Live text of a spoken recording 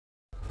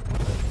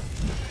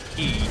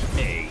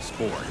EA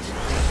Sports.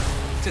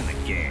 It's in the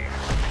game.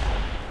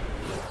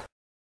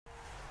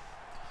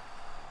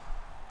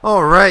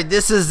 Alright,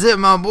 this is it,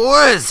 my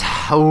boys.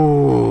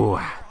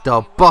 Oh,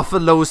 the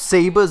Buffalo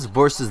Sabres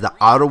versus the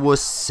Ottawa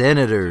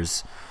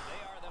Senators.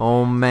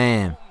 Oh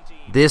man,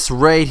 this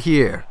right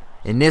here,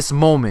 in this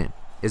moment,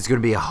 is going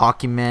to be a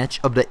hockey match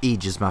of the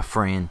ages, my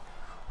friend.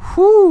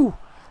 Whoo!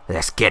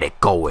 Let's get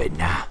it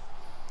going.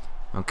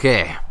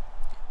 Okay,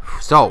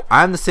 so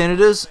I'm the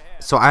Senators,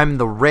 so I'm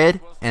the red,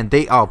 and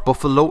they are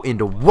Buffalo in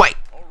the white.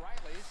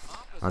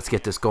 Let's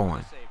get this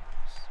going.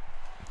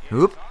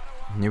 Oop,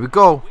 here we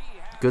go.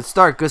 Good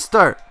start, good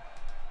start.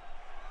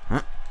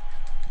 Huh?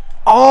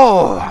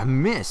 Oh, I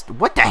missed.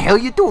 What the hell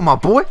you doing, my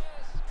boy?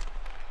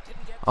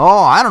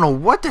 Oh, I don't know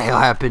what the hell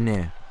happened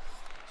there.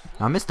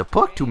 I missed the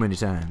puck too many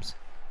times.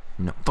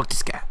 No, fuck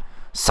this guy.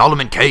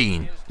 Solomon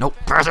Kane. Nope,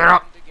 pass it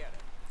up.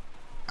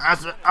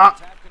 Pass it up.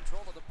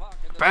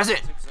 Pass it.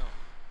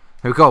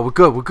 Here we go, we're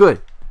good, we're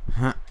good.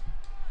 Huh?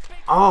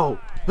 Oh.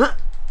 Huh?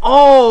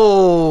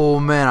 Oh,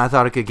 man, I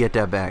thought I could get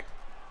that back.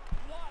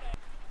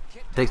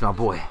 Thanks, my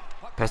boy.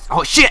 Pass.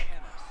 Oh, shit.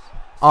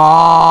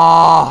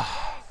 Oh,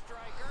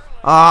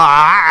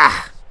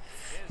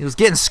 he was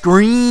getting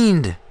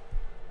screened.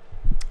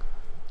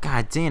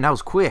 God damn, that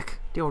was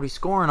quick. They already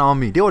scoring on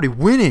me. They already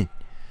winning.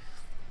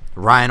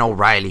 Ryan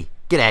O'Reilly,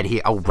 get out of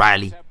here,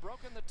 O'Reilly.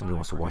 Nobody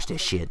wants to watch that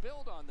shit.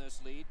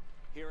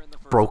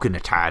 Broken the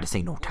tie. This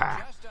ain't no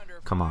tie.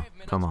 Come on,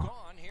 come on,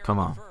 come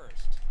on.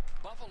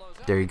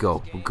 There you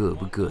go. We're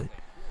good. We're good.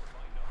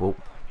 Whoa,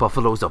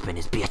 Buffalo's up in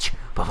his bitch.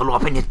 Buffalo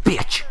up in his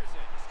bitch.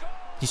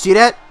 You see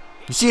that?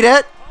 You see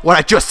that? What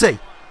I just say?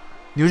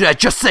 You did I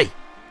just say?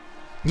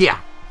 Yeah,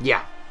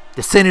 yeah.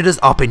 The Senators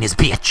up in this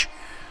bitch.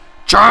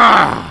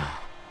 Chah!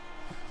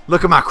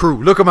 Look at my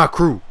crew. Look at my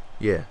crew.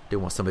 Yeah, they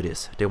want some of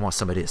this. They want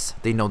some of this.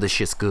 They know this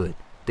shit's good.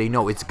 They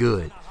know it's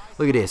good.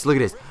 Look at this. Look at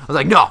this. I was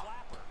like, no.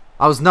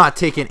 I was not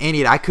taking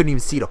any of that. I couldn't even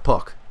see the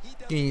puck.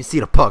 Didn't even see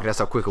the puck. That's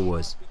how quick it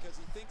was.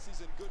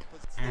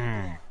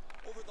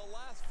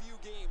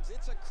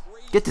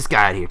 Get this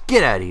guy out of here.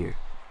 Get out of here.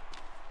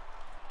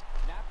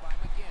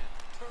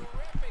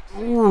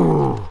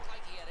 Ooh.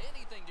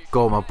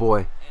 Go, my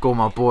boy. Go,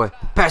 my boy.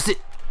 Pass it.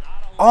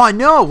 Oh,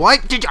 no. Why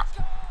did you?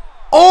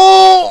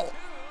 Oh!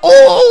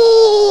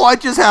 Oh!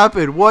 What just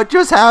happened? What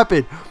just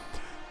happened?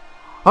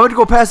 I went to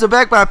go pass it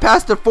back, but I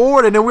passed it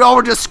forward, and then we all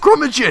were just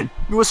scrimmaging.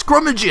 We were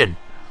scrimmaging.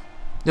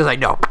 He was like,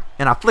 no.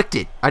 And I flicked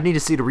it. I need to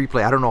see the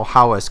replay. I don't know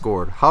how I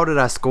scored. How did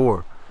I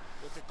score?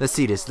 Let's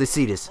see this. Let's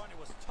see this.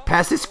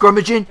 Pass it,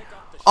 scrimmaging.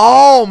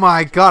 Oh,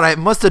 my God. I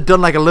must have done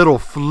like a little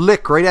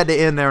flick right at the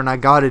end there, and I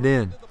got it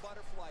in.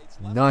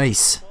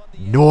 Nice.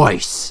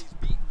 Nice.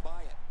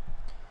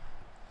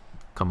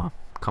 Come on.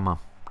 Come on.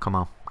 Come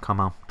on. Come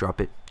on. Drop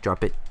it.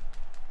 Drop it.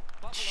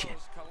 Shit.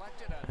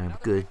 I'm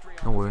good.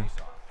 Don't worry.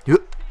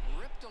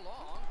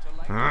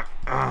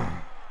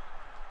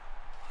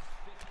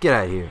 Get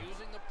out of here.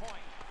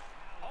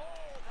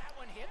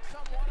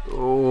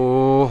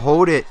 Oh,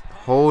 hold it.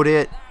 Hold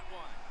it.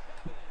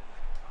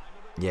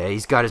 Yeah,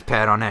 he's got his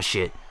pad on that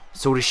shit.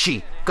 So does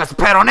she. Got the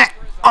pad on that.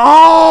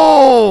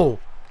 Oh!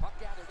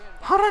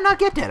 How did I not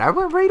get that? I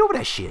went right over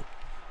that shit.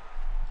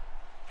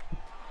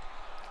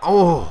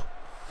 Oh.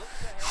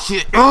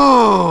 Shit.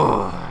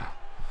 Oh.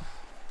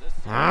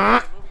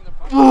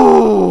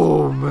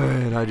 Oh,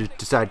 man. I just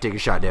decided to take a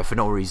shot there for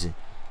no reason.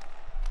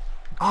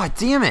 Oh,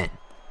 damn it.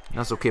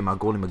 That's okay. My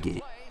goalie might get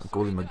it. My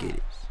goalie might get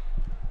it.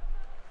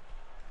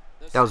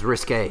 That was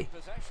risque.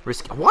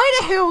 Risque. Why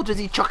the hell does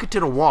he chuck it to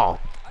the wall?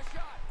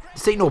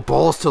 This ain't no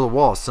balls to the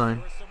wall,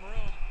 son.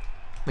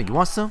 Wait, you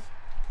want some?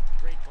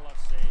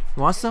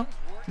 You want some?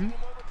 Hmm?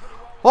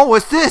 Oh,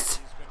 what's this?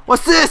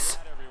 What's this?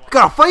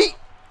 Got a fight?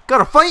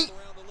 Got a fight?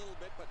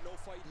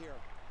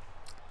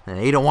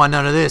 Hey, you don't want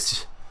none of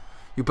this.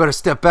 You better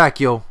step back,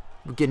 yo.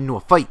 We're getting into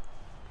a fight.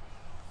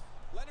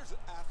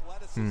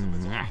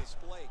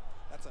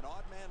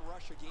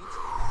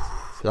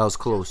 That was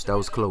close. That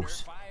was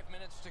close.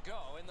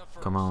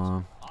 Come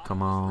on.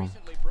 Come on.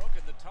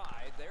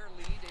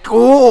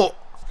 Oh!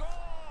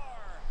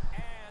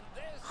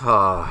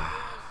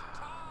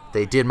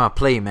 They did my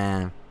play,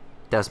 man.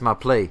 That's my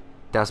play.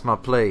 That's my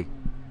play.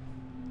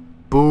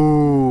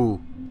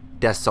 Boo.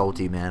 That's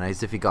salty, man.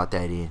 As if he got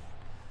that in.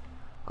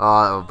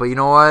 But you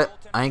know what?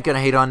 I ain't gonna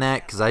hate on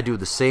that because I do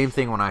the same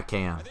thing when I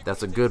can.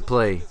 That's a good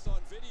play.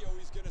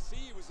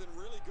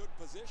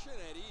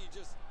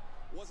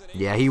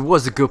 Yeah, he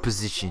was a good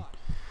position.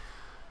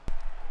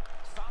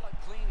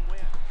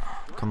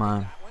 Come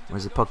on.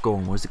 Where's the puck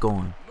going? Where's it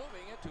going?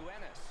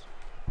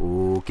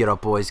 Ooh, get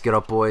up, boys. Get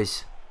up,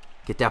 boys.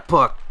 Get that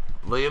puck.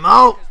 Lay him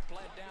out.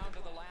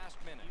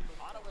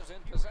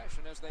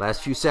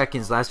 Last few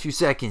seconds. Last few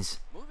seconds.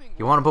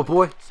 You want him,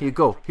 boy? Here you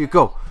go. Here you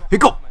go. Here you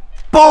go.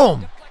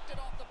 Boom.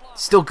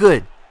 Still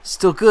good.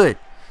 Still good.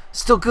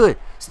 Still good.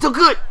 Still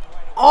good.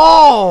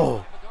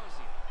 Oh.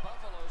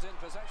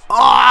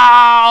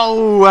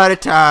 Oh, out of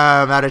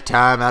time. Out of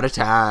time. Out of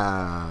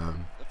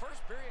time.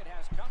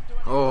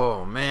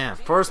 Oh, man.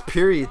 First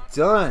period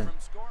done.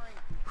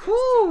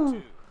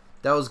 Whew.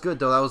 That was good,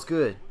 though. That was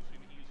good.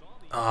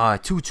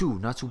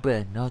 2-2. Not too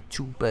bad. Not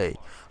too bad.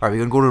 Alright, we're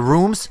going to go to the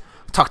rooms.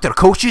 Talk to the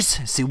coaches.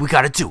 And see what we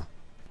got to do.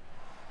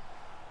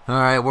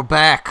 Alright, we're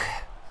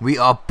back. We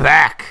are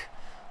back.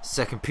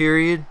 Second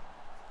period.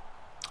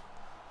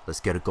 Let's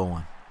get it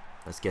going.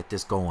 Let's get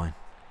this going.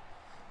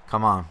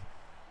 Come on.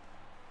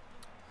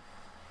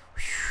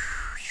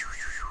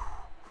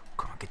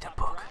 Come on, get that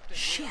puck.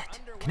 Shit.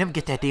 Can never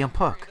get that damn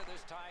puck.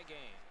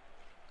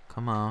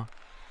 Come on.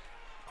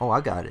 Oh,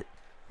 I got it.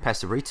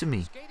 Pass it right to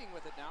me.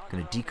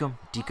 Gonna deke him.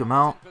 Deke him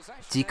out.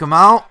 Deke him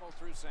out.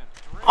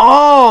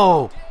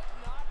 Oh!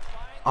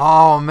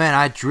 Oh, man,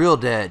 I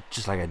drilled that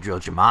just like I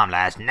drilled your mom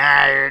last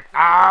night.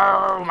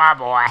 Oh, my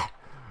boy.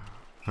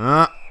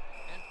 Huh?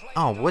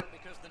 Oh, what?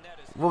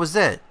 What was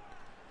that?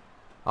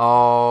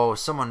 Oh,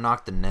 someone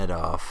knocked the net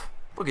off.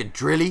 Look at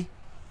Drilly.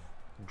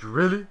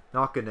 Drilly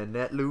knocking the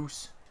net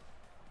loose.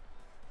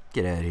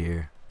 Get out of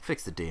here.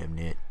 Fix the damn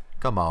net.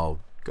 Come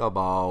on. Come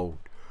on.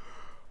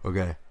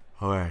 Okay.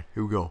 Alright.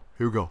 Here we go.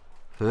 Here we go.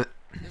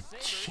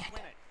 Shit.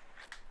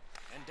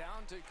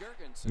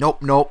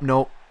 Nope. Nope.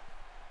 Nope.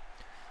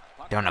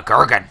 Down to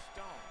Gergen.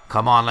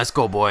 Come on. Let's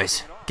go,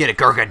 boys. Get it,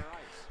 Gergen.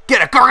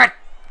 Get it, Gergen.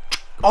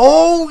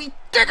 Oh, he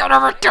took it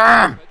every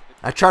time.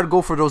 I tried to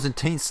go for those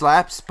intense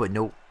slaps, but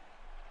nope.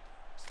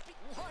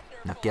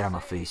 Now get out of my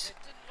face.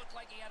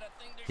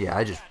 Yeah,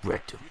 I just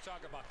wrecked him.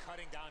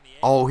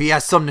 Oh, he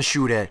has something to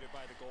shoot at.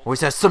 Always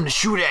has something to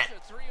shoot at.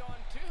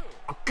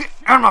 Get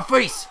out of my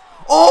face.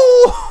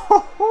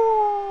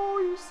 Oh,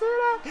 you see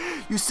that?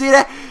 You see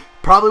that?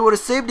 Probably would have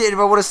saved it if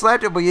I would have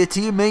slapped it, but your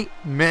teammate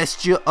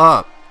messed you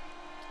up.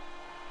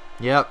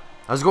 Yep.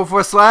 I was going for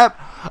a slap.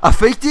 I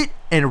faked it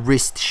and a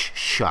wrist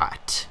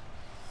shot.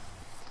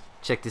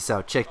 Check this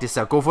out. Check this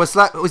out. Go for a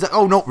slap.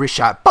 Oh, no. Wrist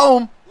shot.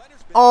 Boom.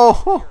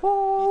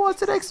 Oh,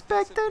 wasn't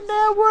expecting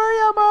that, were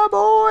you, my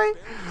boy?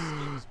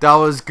 That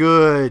was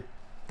good.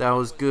 That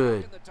was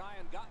good.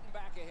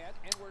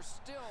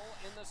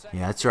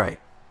 Yeah, that's right.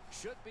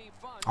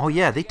 Oh,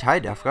 yeah, they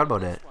tied. I forgot about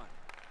that.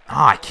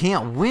 Oh, I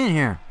can't win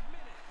here.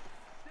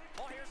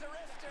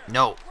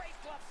 No.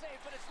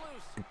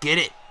 Get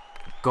it.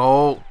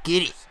 Go.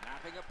 Get it.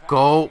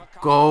 Go.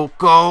 Go.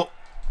 Go.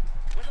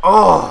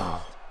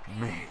 Oh,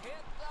 man.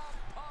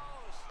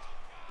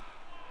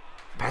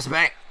 Pass it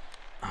back.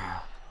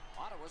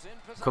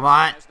 Come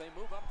on.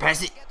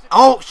 Pass it.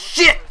 Oh,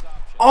 shit.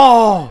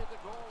 Oh.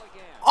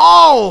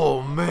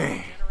 Oh,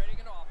 man.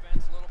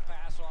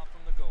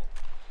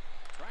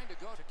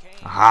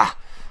 Aha.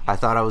 I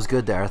thought I was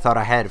good there. I thought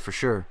I had it for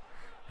sure.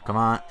 Come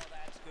on.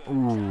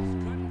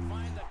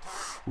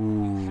 Ooh.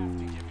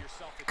 Ooh.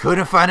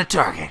 Couldn't find a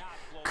target.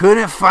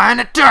 Couldn't find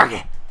a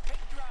target.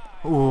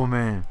 Oh,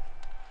 man.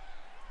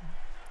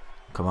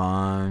 Come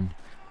on.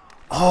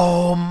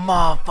 Oh,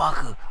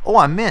 motherfucker. Oh,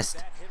 I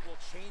missed.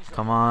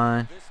 Come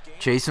on.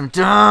 Chase him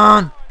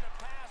down.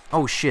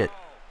 Oh, shit.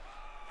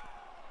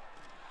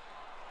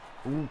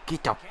 Ooh,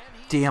 get the...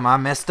 Damn, I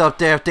messed up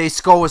there. If they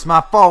score, it's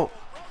my fault.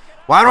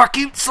 Why do I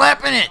keep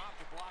slapping it?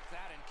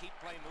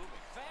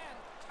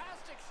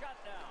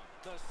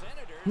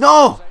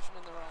 No!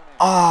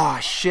 Oh,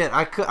 shit.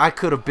 I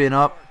could have been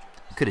up.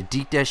 Could have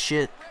deked that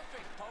shit.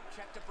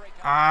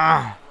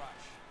 Ah.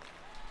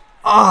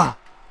 Ah.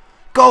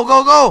 Go,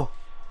 go, go.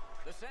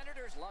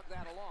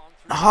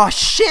 Oh,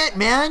 shit,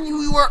 man.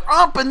 You were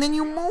up and then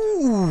you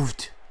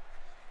moved.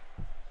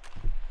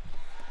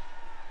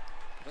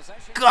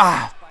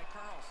 God.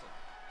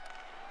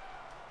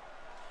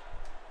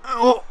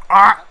 Oh,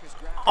 ah.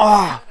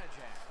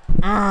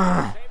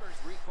 Oh.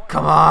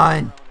 Come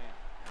on.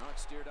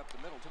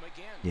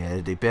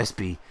 Yeah, they best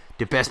be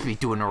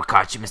doing a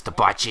Rakachi, Mr.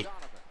 Botchit.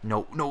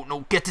 No, no,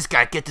 no. Get this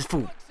guy. Get this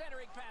fool.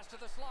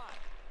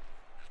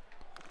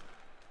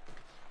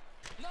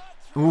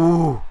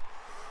 Ooh.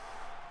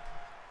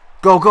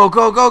 Go, go,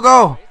 go, go,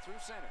 go.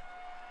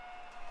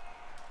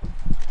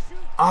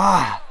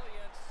 Ah.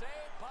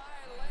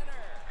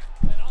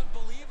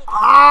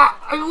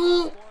 Ah.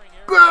 Ooh.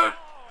 Go.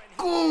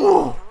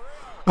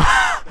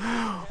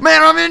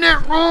 Man, I'm in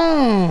that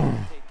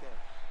room.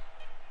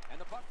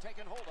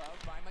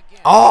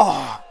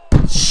 Oh,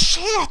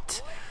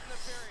 shit.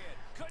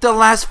 The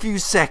last few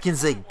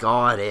seconds, they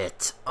got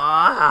it.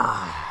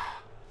 Ah.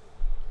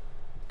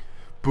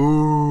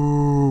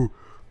 Boo.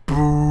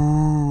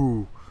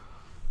 Boo.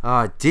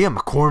 Ah, damn,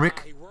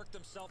 McCormick.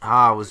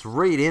 Ah, I was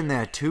right in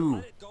there,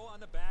 too.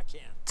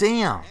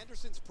 Damn.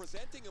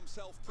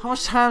 How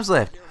much time's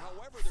left?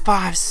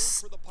 5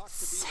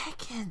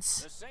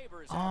 seconds.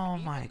 Oh,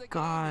 my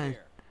God.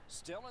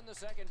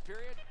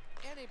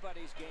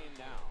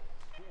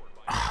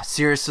 Ah,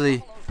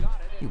 seriously?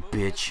 You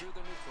bitch.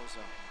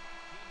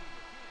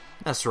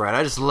 That's right,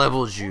 I just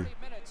leveled you.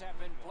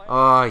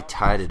 Oh, I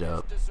tied it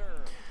up.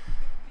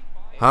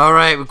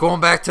 Alright, we're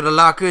going back to the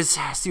lockers.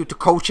 See what the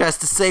coach has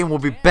to say, and we'll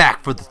be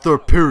back for the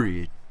third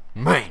period.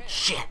 Man,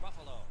 shit.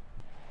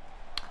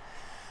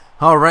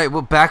 Alright,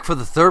 we're back for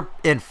the third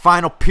and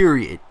final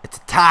period. It's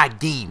a tie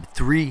game,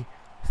 3-3.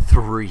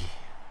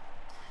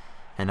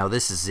 And now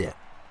this is it.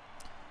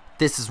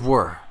 This is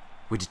where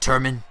we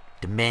determine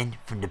the men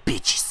from the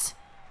bitches.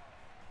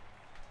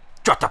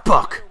 Drop the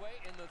puck.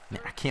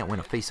 Man, I can't win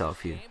a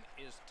face-off here.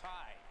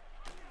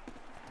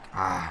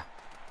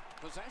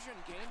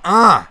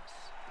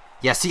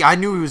 Yeah, see, I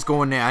knew he was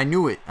going there. I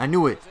knew it. I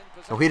knew it.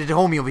 Oh, hit it to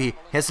homie over here.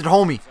 Hits it to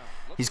homie.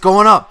 He's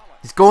going up.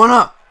 He's going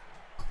up.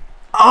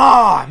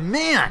 Oh,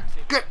 man.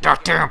 Get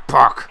that damn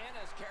puck.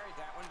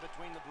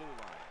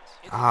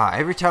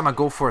 Every time I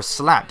go for a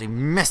slap, they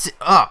mess it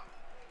up.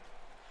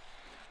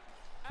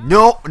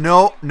 No,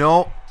 no,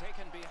 no.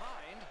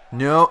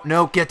 No,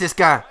 no. Get this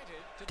guy.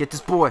 Get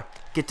this boy.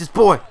 Get this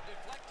boy.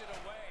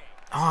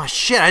 Oh,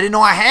 shit. I didn't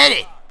know I had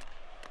it.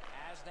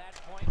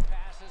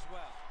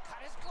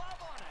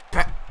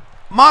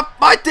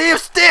 My damn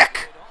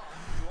stick.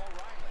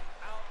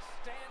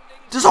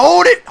 Just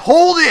hold it.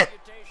 Hold it.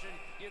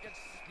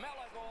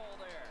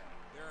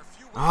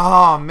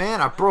 Oh, man.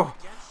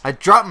 I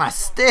dropped my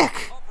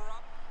stick.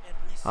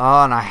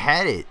 Oh, and I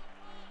had it.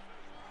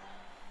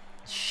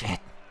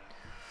 Shit.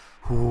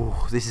 Ooh,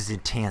 this is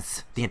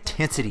intense. The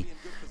intensity,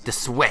 the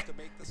sweat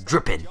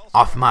dripping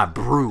off my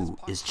brew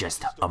is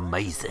just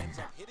amazing.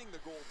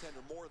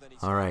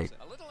 All right.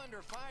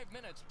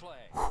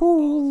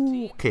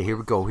 Whew. Okay, here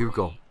we go. Here we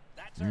go.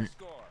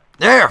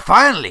 There,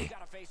 finally.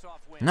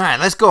 All right,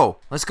 let's go.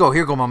 Let's go.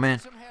 Here you go, my man.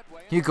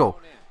 Here you go.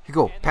 Here you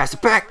go. Pass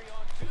it back.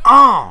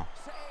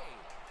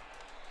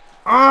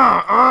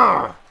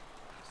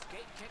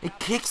 It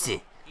kicks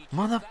it.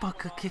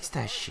 Motherfucker kicks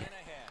that shit.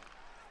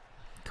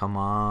 Come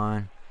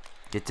on.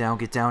 Get down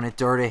and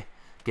dirty.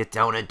 Get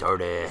down and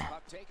dirty.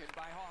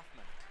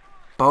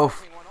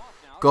 Both.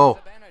 Go.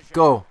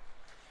 Go.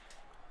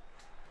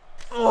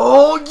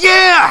 Oh,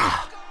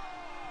 yeah!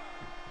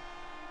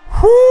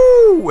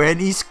 Whoo!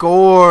 And he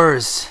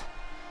scores.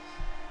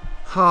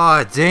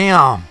 Oh,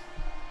 damn.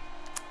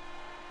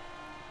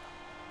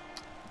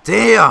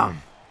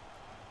 Damn.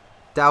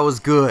 That was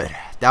good.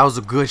 That was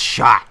a good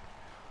shot.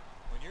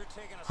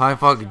 I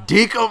fucking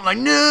dick up like,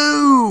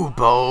 no!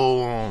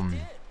 Boom.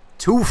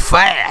 Too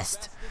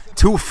fast.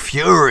 Too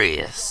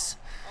furious.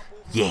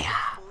 Yeah.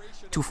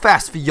 Too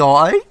fast for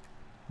y'all, eh?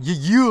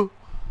 Yeah.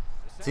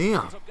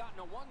 Damn.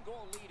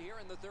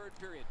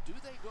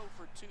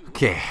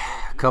 Okay.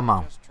 Come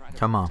on.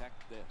 Come on.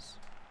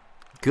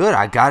 Good.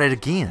 I got it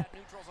again.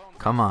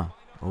 Come on.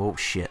 Oh,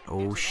 shit.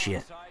 Oh,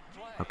 shit.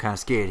 I'm kind of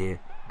scared here.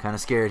 Kind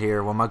of scared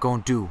here. What am I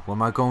going to do? What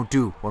am I going to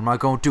do? What am I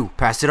going to do?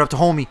 Pass it up to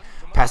homie.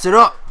 Pass it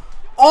up.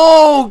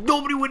 Oh,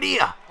 nobody went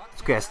here.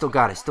 Okay, I still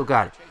got it. Still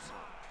got it.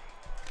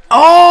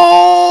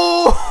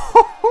 Oh,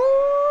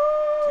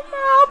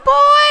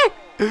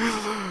 boy.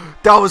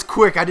 That was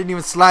quick. I didn't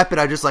even slap it.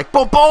 I just like,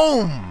 boom,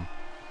 boom.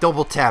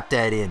 Double tap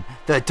that in.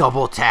 The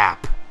double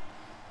tap.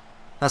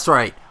 That's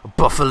right.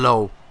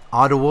 Buffalo.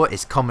 Ottawa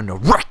is coming to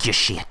wreck your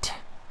shit.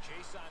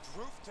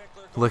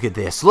 Look at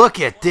this. Look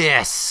at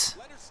this.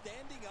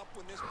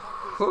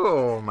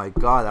 Oh, my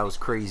God. That was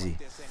crazy.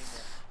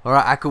 All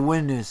right, I could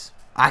win this.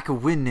 I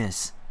could win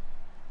this.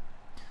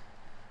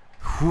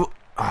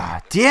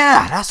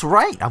 Yeah, that's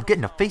right. I'm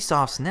getting the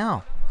face-offs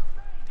now.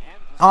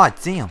 Oh,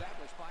 damn.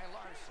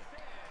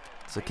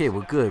 It's okay.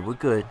 We're good. We're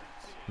good.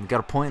 We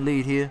got a point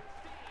lead here.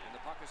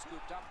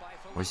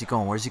 Where's he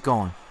going? Where's he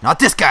going? Not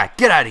this guy.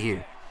 Get out of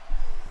here.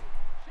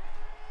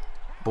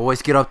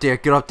 Boys, get up there.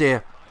 Get up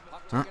there.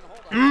 Huh?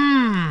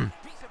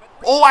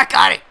 Oh, I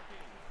got it.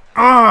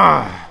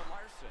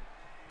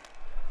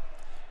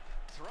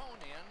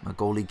 My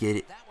goalie get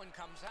it.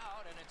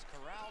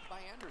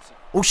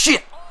 Oh,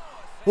 shit.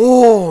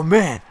 Oh,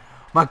 man.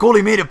 My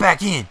goalie made it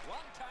back in.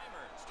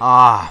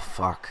 Ah,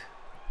 fuck.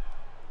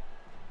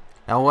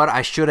 Now what?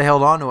 I should have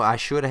held on to it. I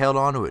should have held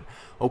on to it.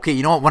 Okay,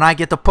 you know what? When I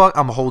get the puck,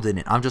 I'm holding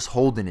it. I'm just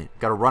holding it.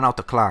 Got to run out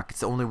the clock. It's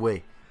the only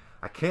way.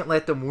 I can't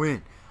let them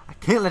win. I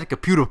can't let the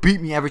computer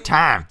beat me every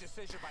time.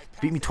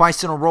 Beat me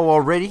twice in a row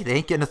already. They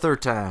ain't getting a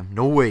third time.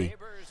 No way.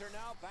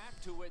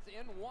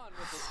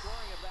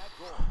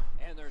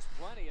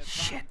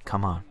 Shit,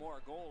 come on.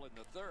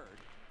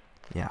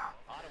 Yeah.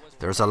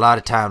 There's a lot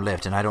of time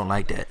left, and I don't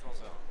like that.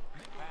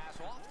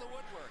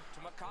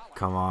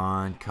 Come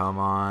on, come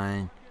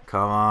on,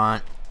 come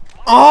on.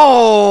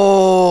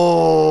 Oh!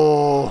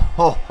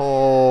 Ho,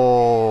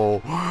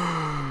 ho.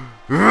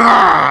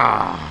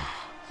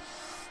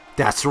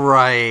 That's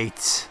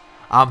right.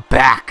 I'm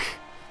back.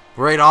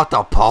 Right off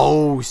the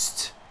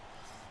post.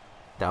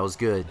 That was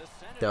good.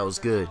 That was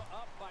good.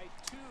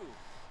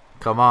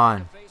 Come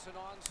on.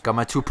 Got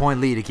my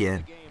 2-point lead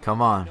again.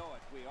 Come on.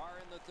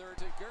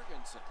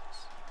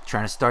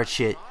 Trying to start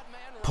shit.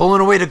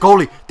 Pulling away the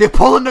goalie. They're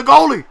pulling the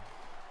goalie.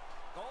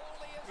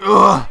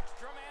 Ugh.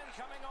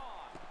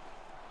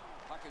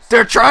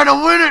 They're trying to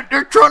win it.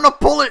 They're trying to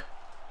pull it.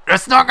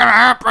 That's not going to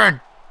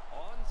happen.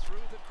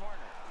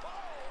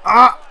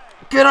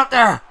 Get up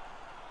there.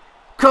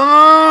 Come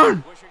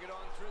on.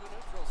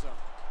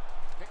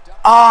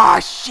 Ah,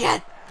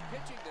 shit.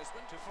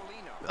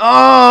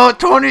 Oh,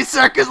 20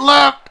 seconds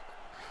left.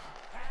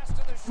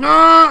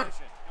 No.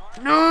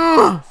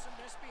 No.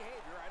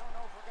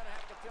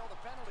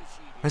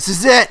 This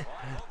is it.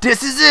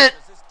 This is it.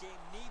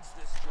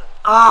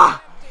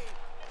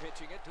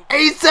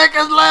 8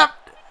 seconds left.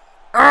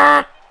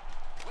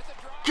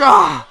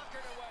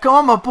 Come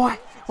on, my boy.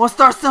 Want to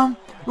start some?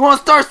 You want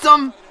to start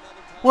some?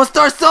 Want to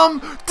start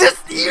some?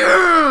 This year!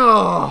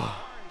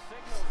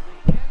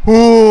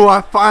 Ooh,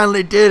 I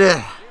finally did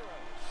it.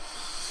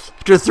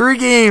 After 3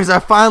 games, I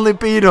finally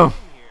beat him.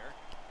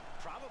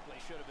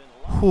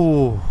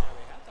 Ooh.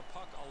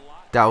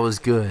 That was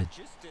good.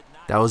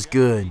 That was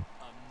good.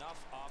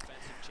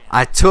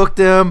 I took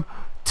them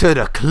to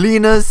the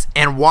cleaners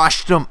and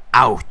washed them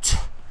out.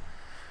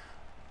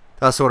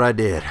 That's what I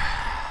did.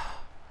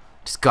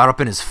 Just got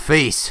up in his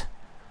face.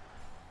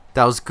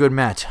 That was a good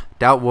match.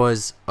 That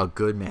was a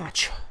good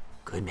match.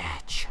 Good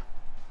match.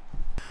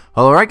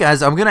 Alright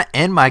guys, I'm going to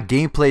end my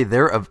gameplay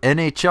there of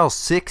NHL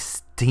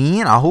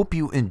 16. I hope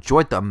you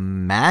enjoyed the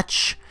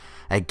match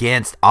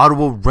against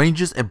Ottawa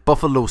Rangers and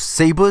Buffalo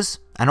Sabres.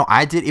 I know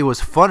I did. It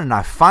was fun and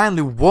I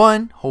finally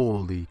won.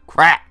 Holy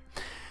crap.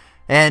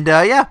 And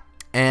yeah.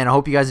 And I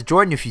hope you guys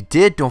enjoyed. And if you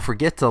did, don't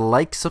forget to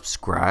like,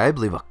 subscribe,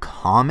 leave a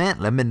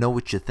comment. Let me know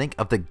what you think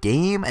of the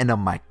game and of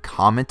my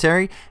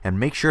commentary. And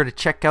make sure to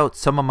check out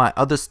some of my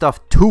other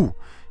stuff too.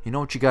 You know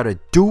what you got to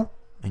do,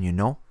 and you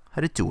know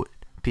how to do it.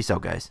 Peace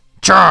out, guys.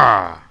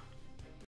 Cha!